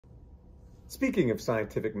Speaking of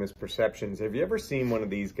scientific misperceptions, have you ever seen one of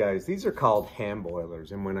these guys? These are called hand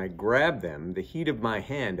boilers, and when I grab them, the heat of my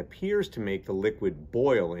hand appears to make the liquid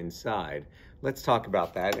boil inside. Let's talk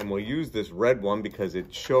about that, and we'll use this red one because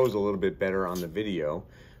it shows a little bit better on the video.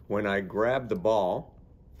 When I grab the ball,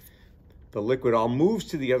 the liquid all moves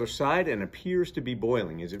to the other side and appears to be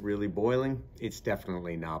boiling. Is it really boiling? It's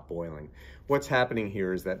definitely not boiling. What's happening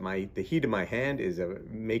here is that the heat of my hand is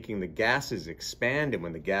making the gases expand, and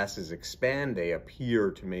when the gases expand, they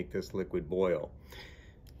appear to make this liquid boil.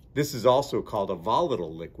 This is also called a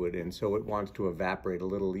volatile liquid, and so it wants to evaporate a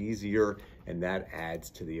little easier, and that adds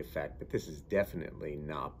to the effect, but this is definitely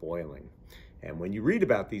not boiling. And when you read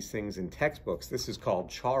about these things in textbooks, this is called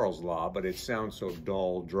Charles' Law, but it sounds so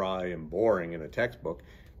dull, dry, and boring in a textbook.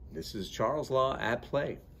 This is Charles' Law at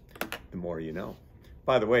play. The more you know.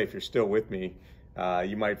 By the way, if you're still with me,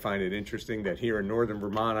 you might find it interesting that here in northern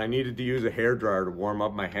Vermont, I needed to use a hairdryer to warm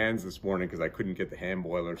up my hands this morning because I couldn't get the hand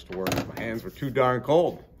boilers to work. My hands were too darn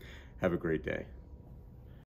cold. Have a great day.